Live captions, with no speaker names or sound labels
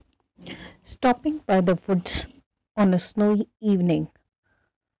Stopping by the woods on a snowy evening,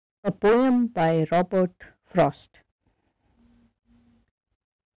 a poem by Robert Frost.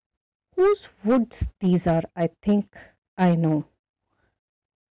 Whose woods these are, I think I know.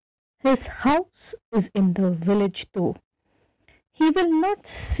 His house is in the village, though. He will not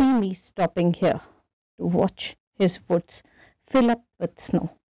see me stopping here to watch his woods fill up with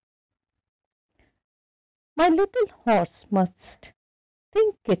snow. My little horse must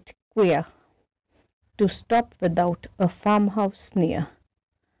think it queer to stop without a farmhouse near,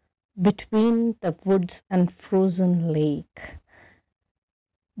 between the woods and frozen lake,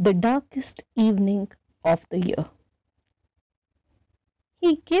 the darkest evening of the year.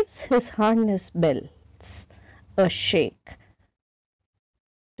 He gives his harness bells a shake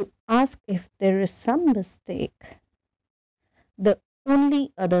to ask if there is some mistake. The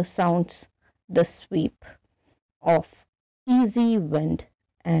only other sounds the sweep of easy wind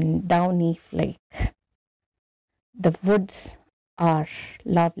and downy flake. The woods are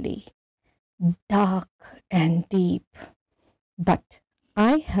lovely, dark and deep, but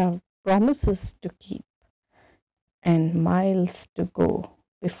I have promises to keep and miles to go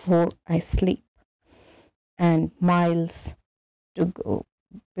before I sleep, and miles to go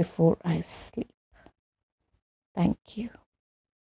before I sleep. Thank you.